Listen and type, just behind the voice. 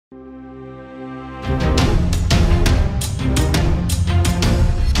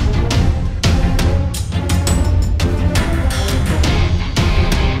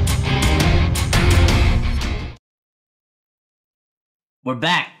We're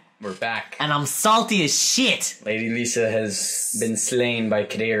back. We're back. And I'm salty as shit. Lady Lisa has been slain by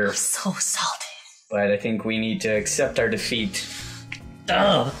Kadir. I'm so salty. But I think we need to accept our defeat.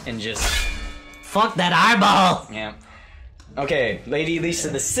 Ugh. And just... Fuck that eyeball. Yeah. Okay, Lady Lisa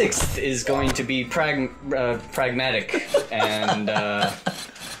the Sixth is going to be pragmatic and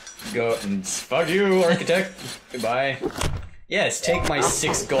go and fuck you, architect. Goodbye. Yes, take my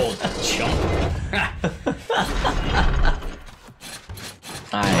 6 gold, chump.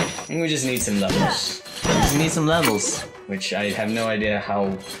 Alright. I think we just need some levels. We need some levels. Which I have no idea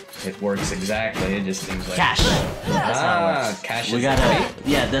how it works exactly. It just seems like Cash. That's how it works. Cash. We gotta.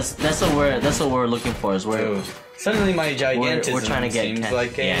 Yeah, that's what we're looking for. Is where. Ooh. Suddenly my gigantism we're trying to get seems cash.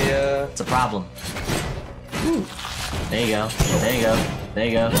 like it's a problem. Ooh. There you go. There you go. There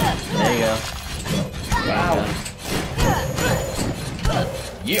you go. There you go. Wow.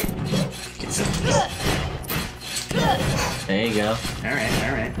 Yep. Get some. There you go.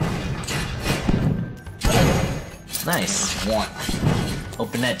 Alright. Nice. One.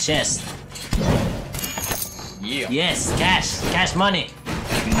 Open that chest. Yeah. Yes, cash. Cash money.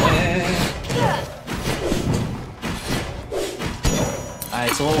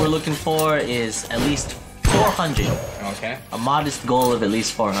 Alright, so what we're looking for is at least 400. Okay. A modest goal of at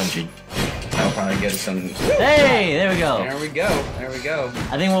least 400. I'll probably get some... Hey, there we go. There we go. There we go.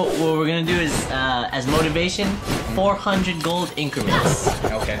 I think what we're gonna do is, as motivation, 400 gold increments.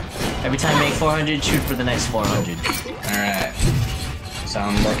 Okay. Every time you make 400, shoot for the next 400. Alright. So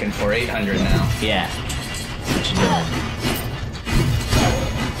I'm looking for 800 now. Yeah. That's what you're doing.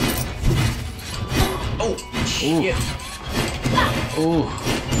 Oh, shit. Ooh.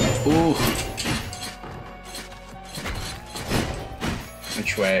 Ooh.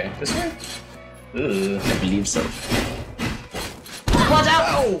 Which way? This way? Ugh. I believe so. Watch out!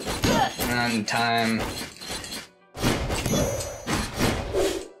 Oh! On time.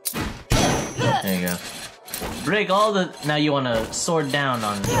 There you go. Break all the... Now you want to sword down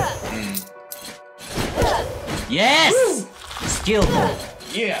on... Yes! Woo! Skillful.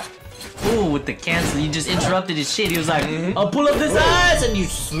 Yeah. Ooh, with the cancel, you just interrupted his shit. He was like, I'll pull up this ass! And you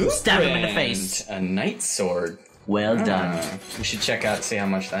stab him in the face. A knight sword. Well done. We should check out, see how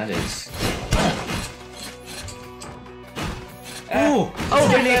much that is. Ooh!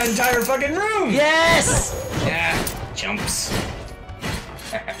 Open the entire fucking room! Yes! Yeah, jumps.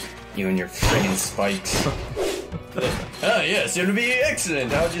 You and your friggin' spikes. Oh yes, it'll be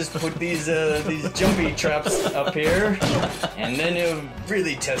excellent. I'll just put these jumpy traps up here, and then it'll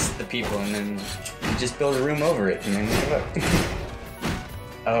really test the people, and then you just build a room over it, and then look.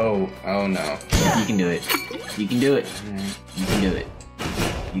 Oh no. You can do it. You can do it. You can do it.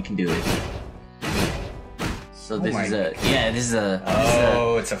 You can do it. So this is a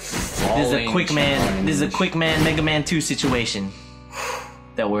it's a falling this is a quick man. challenge. This is a quick man Mega Man 2 situation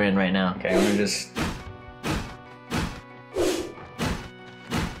that we're in right now. Okay, I'm gonna just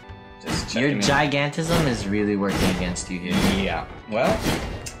Your gigantism is really working against you here. Yeah. Well,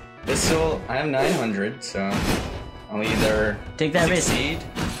 I have 900, so I'll either take that succeed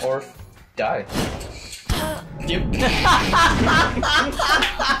or die. Yep.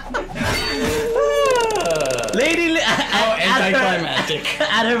 Anticlimactic.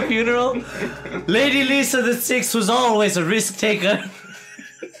 At her funeral, Lady Lisa the Sixth was always a risk taker.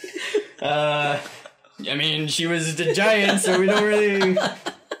 I mean, she was the giant, so we don't really.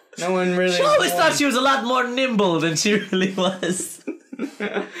 No one really. She always thought she was a lot more nimble than she really was.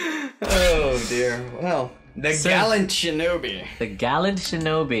 Oh dear. Well, the gallant shinobi. The gallant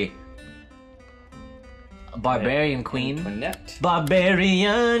shinobi. Barbarian queen. Antoinette.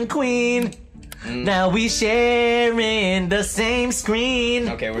 Barbarian queen. Now we sharing the same screen.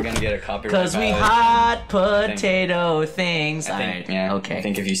 Okay, we're gonna get a copyright. Cause we hot potato things. I think, yeah. Okay. I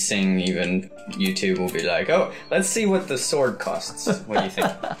think if you sing, even YouTube will be like, "Oh, let's see what the sword costs." What do you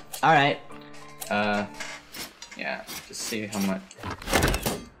think? All right. Yeah. Just see how much.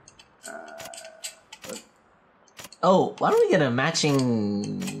 Oh, why don't we get a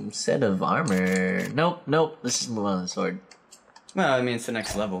matching set of armor? Nope. Let's just move on to the sword. Well, I mean, it's the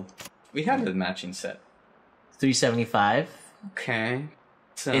next level. We have a matching set. 375. Okay.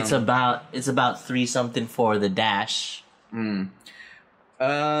 So, It's about 3 something for the dash. Oh,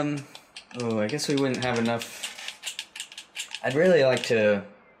 I guess we wouldn't have enough. I'd really like to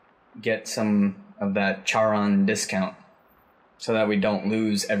get some of that Charon discount, so that we don't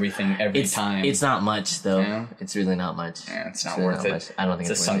lose everything every time. It's not much though. Yeah. It's really not much. Yeah, it's not really worth it. much. I don't think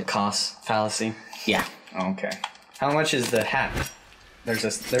it's it's a worth sunk cost fallacy. Yeah. Oh, okay. How much is the hat?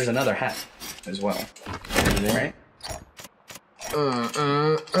 There's another hat as well. Right?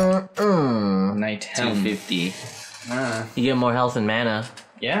 Night helm. 250. You get more health and mana.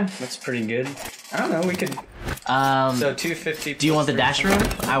 Yeah, that's pretty good. I don't know, we could... so 250. Do you want the dash rune?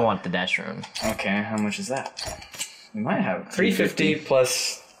 I want the dash rune. Okay, how much is that? We might have 350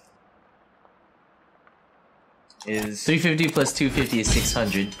 plus... is... 350 plus 250 is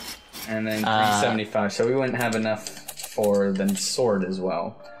 600. And then 375, so we wouldn't have enough for the sword as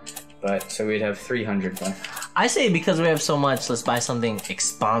well. But, so we'd have 300 left. I say because we have so much, let's buy something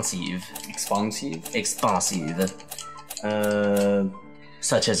expansive. Expansive? Expansive.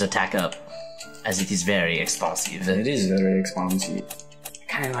 Such as attack up, as it is very expansive. It is very expansive.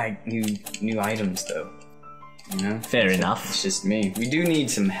 Kind of like new items though. You know? Fair enough. It's just me. We do need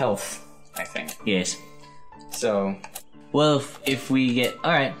some health, I think. Yes. So... Well, if we get...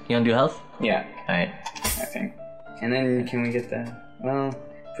 Alright, you wanna do health? Yeah. Alright. I think. And then can we get the... Well,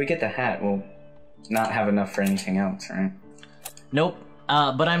 if we get the hat, we'll not have enough for anything else, right? Nope.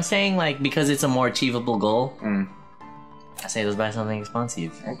 But I'm saying, like, because it's a more achievable goal, I say let's buy something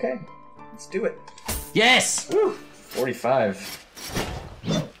expansive. Okay. Let's do it. Yes! Woo! 45.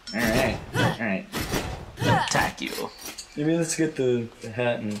 Alright. Alright. Attack you. Maybe let's get the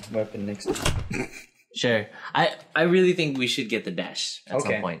hat and weapon next time. Sure. I really think we should get the dash at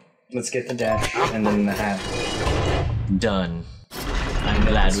some point. Let's get the dash and then the hat. Done. I'm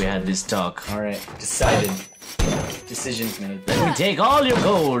glad we had this talk. Alright, decided. Decisions made. Let me take all your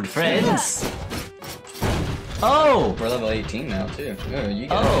gold, friends! Oh! We're level 18 now, too. Oh, you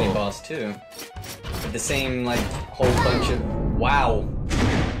got a mini boss, too. With the same, like, whole bunch of... Wow!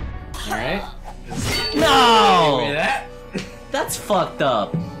 Alright. No! Give me that. That's fucked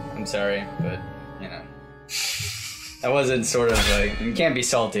up. I'm sorry, but, you know. That wasn't sort of like... You can't be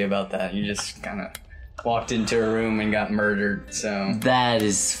salty about that. You just kind of walked into a room and got murdered, so... That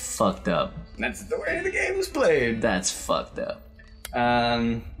is fucked up. That's the way the game was played. That's fucked up.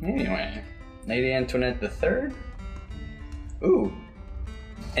 Anyway. Lady Antoinette III? Ooh.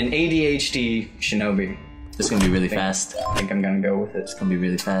 An ADHD shinobi. It's gonna be really fast. I think I'm gonna go with it. It's gonna be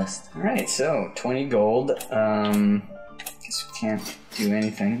really fast. Alright, so 20 gold. Guess we can't do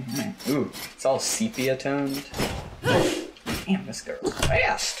anything. Right. Ooh, it's all sepia toned. Damn, this girl's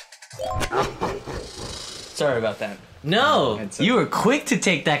fast. Sorry about that. No! You were quick to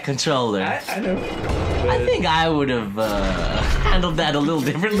take that controller. I know. I think I would have handled that a little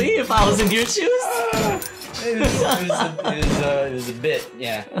differently if I was in your shoes. It was a bit,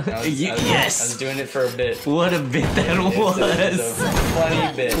 yeah. Yes! I was doing it for a bit. What a bit that was! It's a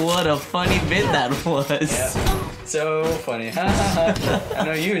funny bit. What a funny bit that was. Yeah. So funny. I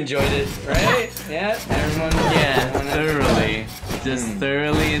know you enjoyed it, right? Yeah, everyone. Yeah, thoroughly. Just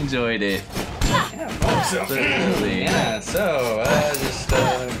thoroughly enjoyed it. Yeah, so, thoroughly. Yeah, so, just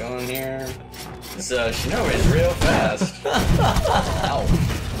going here. This shinobi is real fast. Ow.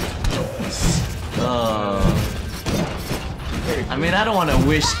 I mean, I don't want to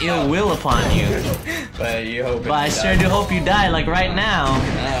wish ill will upon you. But you hope. But I sure do hope you die, like right now.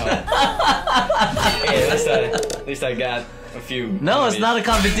 Hey, at least I got a few. No, it's not a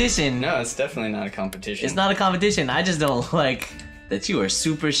competition. No, it's definitely not a competition. It's not a competition. I just don't like that you are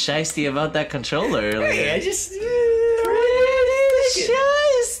super shiesty about that controller. Hey, I just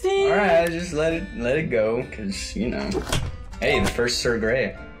shiesty. All right, just let it go, cause you know. Hey, the first Sir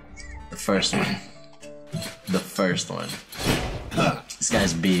Grey. The first one. The first one. This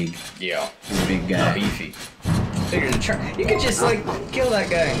guy's big. Yeah, he's a big guy. Beefy. Bigger than Trump. You could just like kill that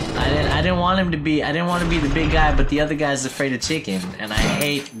guy. I didn't want him to be. I didn't want to be the big guy, but the other guy's afraid of chicken, and I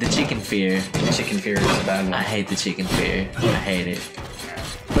hate the chicken fear. The chicken fear is a bad one. I hate the chicken fear. I hate it.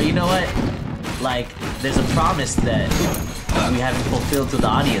 But you know what? Like, there's a promise that we haven't fulfilled to the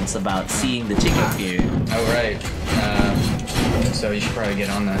audience about seeing the chicken fear. Oh right. So you should probably get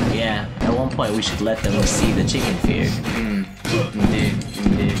on that. Yeah. At one point, we should let them see the chicken fear. Indeed.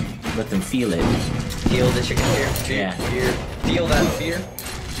 Let them feel it. Feel the chicken fear. Yeah. Fear. Feel that fear.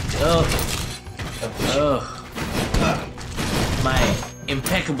 My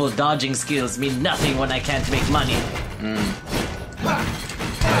impeccable dodging skills mean nothing when I can't make money.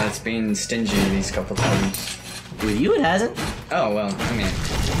 Yeah, it's been stingy these couple times. With you, it hasn't. Oh well, I mean,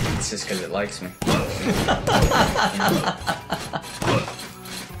 it's just because it likes me.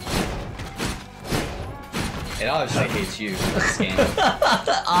 It obviously hates you. This game.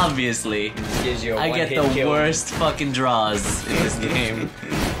 Obviously. It just gives you a I get the worst fucking draws in this game.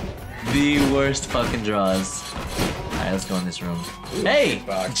 The worst fucking draws. Alright, let's go in this room. Ooh, hey!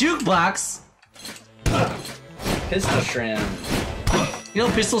 Jukebox! Pistol shrimp. You know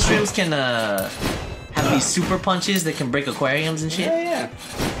pistol shrimps can have these super punches that can break aquariums and shit? Yeah.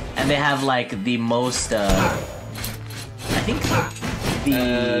 And they have like the most I think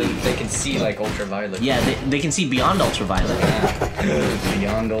They can see like ultraviolet. Yeah, they can see beyond ultraviolet.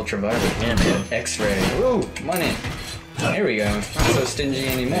 Beyond ultraviolet. Yeah, man. X-ray. Ooh, money. There we go. Not so stingy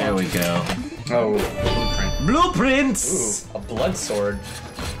anymore. There we go. Oh, blueprint. Blueprints! Ooh, a blood sword.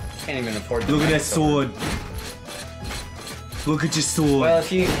 Can't even afford the Look at that knife sword. Look at your sword. Well,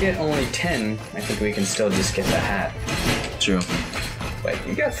 if you get only 10, I think we can still just get the hat. True. But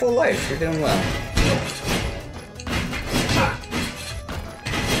you got full life. You're doing well.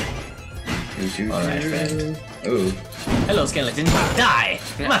 Alright, friend. Ooh. Hello, skeleton. Die!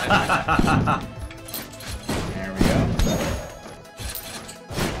 There we go.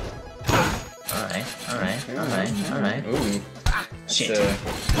 Alright. Ooh. Shit.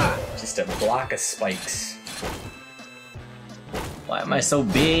 Just a block of spikes. Why am I so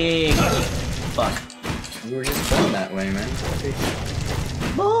big? Fuck. You were just born that way, man.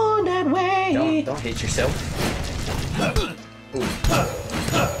 Born that way! Don't hate yourself. Ooh.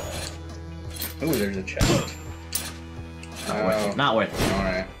 Ooh, there's a chest. Not worth it.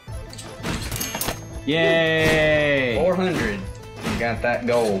 Alright. Yay! 400. You got that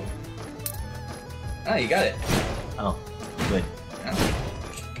goal. Oh, you got it. Oh, good. Oh.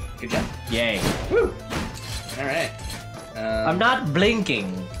 Good job. Yay. Woo! Alright. I'm not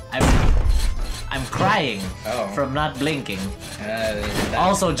blinking. I'm crying from not blinking.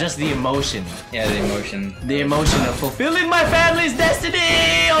 Also, just the emotion. Yeah, the emotion. The emotion of fulfilling my family's destiny!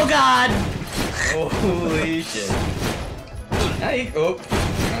 Oh god! Holy shit. Now you,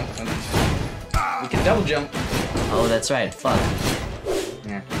 we can double jump. Oh, that's right. Fuck.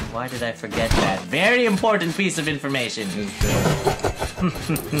 Yeah. Why did I forget that? Very important piece of information.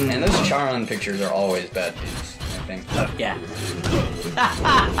 And those Charon pictures are always bad dudes, I think. Yeah.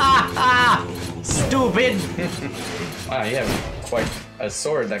 Stupid! Wow, you have quite a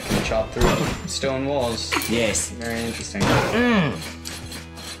sword that can chop through stone walls. Yes. Very interesting.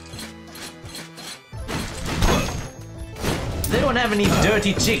 They don't have any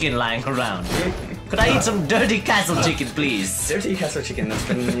dirty chicken lying around. Could I eat some dirty castle chicken, please? Dirty castle chicken that's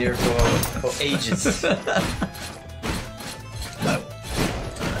been here for ages.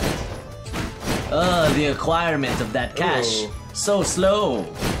 The acquirement of that cash. Ooh. So slow.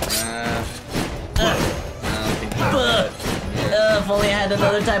 I don't think If only I had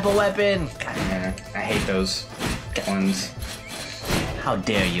another type of weapon. yeah, I hate those ones. How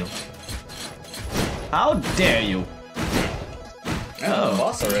dare you? How dare you? Oh,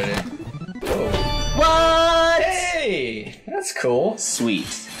 boss already. Whoa. What? Hey! That's cool. Sweet.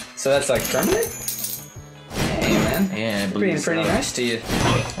 So that's like permanent? Hey, man. Yeah, I They're believe being pretty so. nice to you.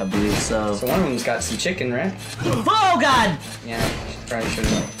 I believe so. So one of them's got some chicken, right? Oh god! Yeah, probably should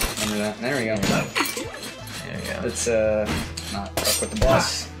remember that. There we go. There we go. Let's, not fuck with the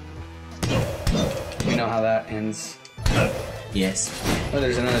boss. You know how that ends. Yes. Oh,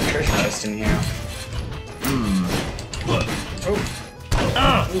 there's another treasure chest in here.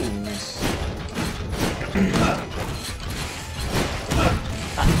 Oh. Ooh, nice.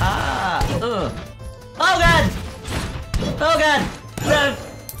 Oh god! Oh god!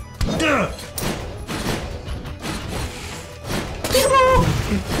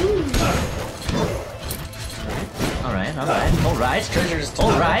 Alright. Treasures to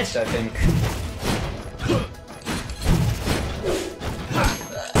All the right. left, I think.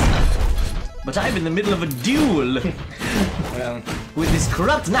 But I'm in the middle of a duel Well, with this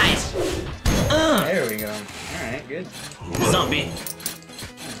corrupt knight. there we go. Alright, good. Zombie.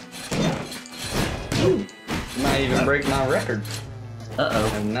 Might even break my record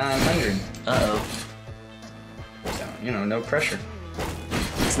Uh-oh. of 900. Uh-oh. So, you know, no pressure.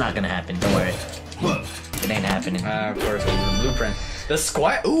 It's not gonna happen, don't worry. It ain't happening. Of course, with the blueprint. The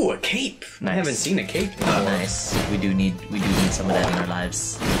squat. Ooh, a cape. Nice. I haven't seen a cape before. Nice. We do need some of that in our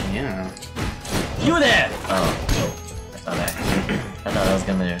lives. Yeah. You there! Oh. I thought I was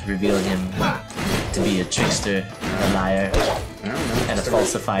gonna reveal him to be a trickster, a liar, I don't know. and a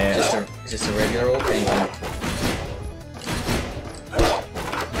falsifier. Just a regular old painting.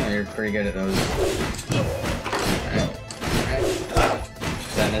 Oh, you're pretty good at those. Alright.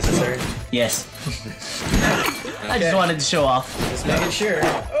 Is that necessary? Yes. I just wanted to show off. Just making sure.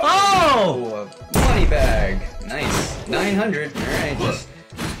 Oh! Oh, a money bag. Nice. 900. Alright, just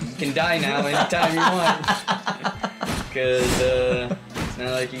you can die now anytime you want. Because it's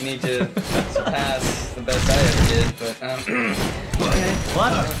not like you need to surpass the best I ever did, but okay.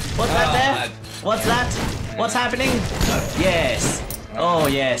 What? What's that there? What's that? What's happening? Yes. Oh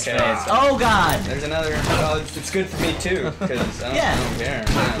yes, Okay, friends. so- Oh god. There's another. Well, it's good for me too, because I Yeah. don't care.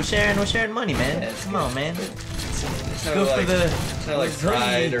 Yeah. We're sharing money, man. Yeah, it's Come on, man. There's no Good for like, the. there's no like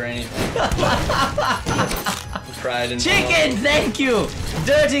pride or anything. Pride and Chicken, thank you!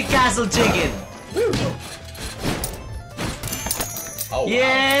 Dirty castle chicken! Woo. Oh, wow.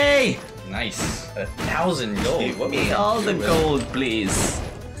 Yay! Nice. 1,000 gold. Give What me was all the doing? gold, please.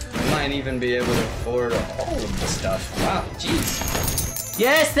 We might even be able to afford all of the stuff. Wow, jeez.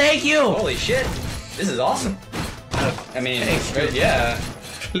 Yes, thank you! Holy shit. This is awesome. I mean, yeah.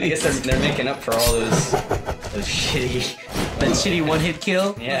 I guess they're making up for all those shitty... That shitty one-hit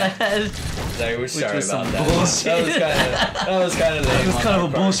kill Yeah. that I had. Sorry, we're sorry was about some that. bullshit. That was kind of lame. It was on kind our of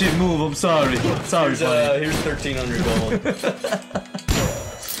a part. bullshit move, I'm sorry. Sorry, buddy. Here's 1,300 gold.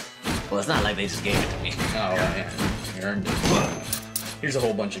 Well, it's not like they just gave it to me. Oh, yeah. You earned it. Here's a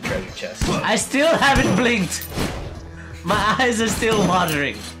whole bunch of treasure chests. I still haven't blinked. My eyes are still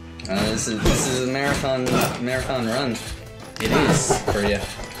watering. This is a marathon run. It is. For you.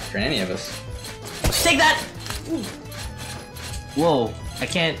 For any of us. Take that! Whoa, I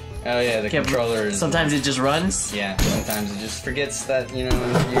can't. Oh yeah, the controller is... Sometimes it just runs? Yeah, sometimes it just forgets that, you know,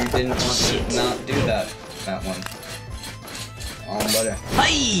 you didn't want to not do that one. Oh, butter.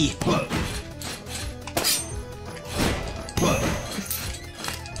 Hi!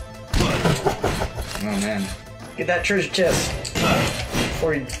 Oh man. Get that treasure chest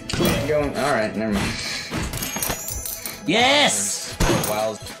before you go. Alright, never mind. Yes!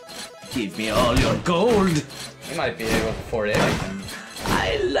 Wow. Give me all your gold. You might be able to afford everything.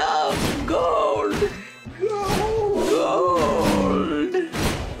 I love gold. Gold.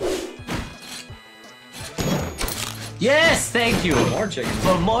 Yes, thank you. More chicken.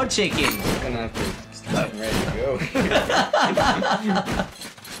 For more chicken. I'm gonna have to start ready to go.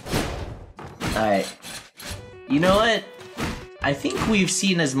 Alright. You know what? I think we've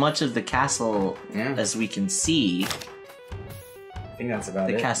seen as much of the castle as we can see. I think that's about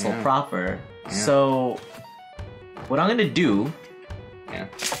the it. castle proper. Yeah. So, what I'm gonna do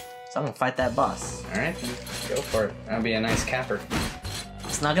is I'm gonna fight that boss. Alright, go for it. That'll be a nice capper.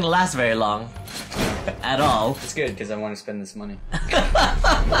 It's not gonna last very long. At all. It's good, because I want to spend this money. But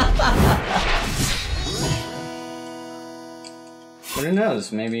who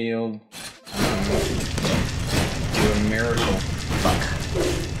knows? Maybe you'll, I don't know, do a miracle. Fuck.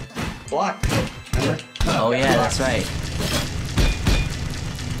 Block! Remember? Oh yeah, that's right.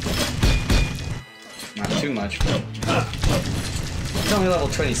 Not too much, but... It's only level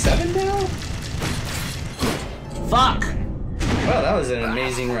 27 now? Fuck! Well, that was an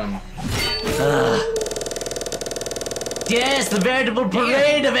amazing run. Yes, the veritable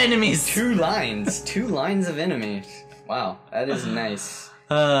parade of enemies! Two lines of enemies. Wow, that is nice.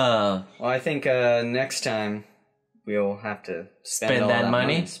 Well, I think next time we'll have to spend all that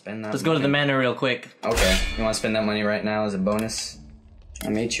money? Spend that Let's go to the manor real quick. Okay, you want to spend that money right now as a bonus? I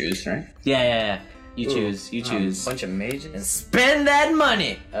may choose, right? Yeah. You choose. Bunch of mages? Spend that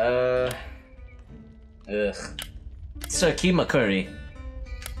money! Ugh. Sir Kima Curry.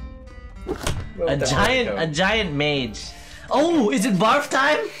 A giant mage. Oh, is it barf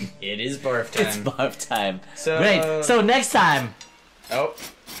time? It is barf time. It's barf time. So, great. So next time. Oh,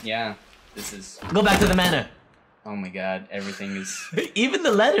 yeah. This is... Go back to the manor. Oh my god, everything is... Even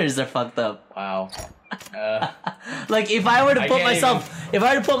the letters are fucked up. Wow. Like if I were to put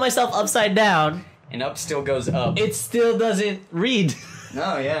myself upside down, and up still goes up. it still doesn't read.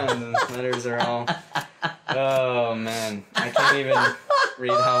 No, yeah, and the letters are all... Oh man, I can't even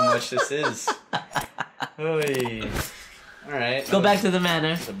read how much this is. Oy. Alright. Go back to the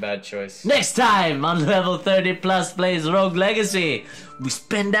manor. That's a bad choice. Next time on Level 30 Plus Plays Rogue Legacy, we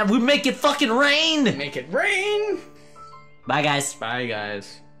spend that, we make it fucking rain! Make it rain! Bye guys. Bye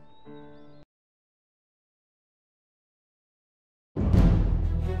guys.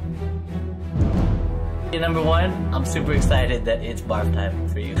 Number one, I'm super excited that it's barf time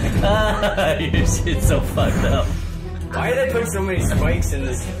for you. Your shit's so fucked up. Why did I put so many spikes in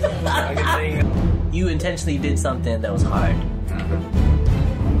this fucking thing? You intentionally did something that was hard.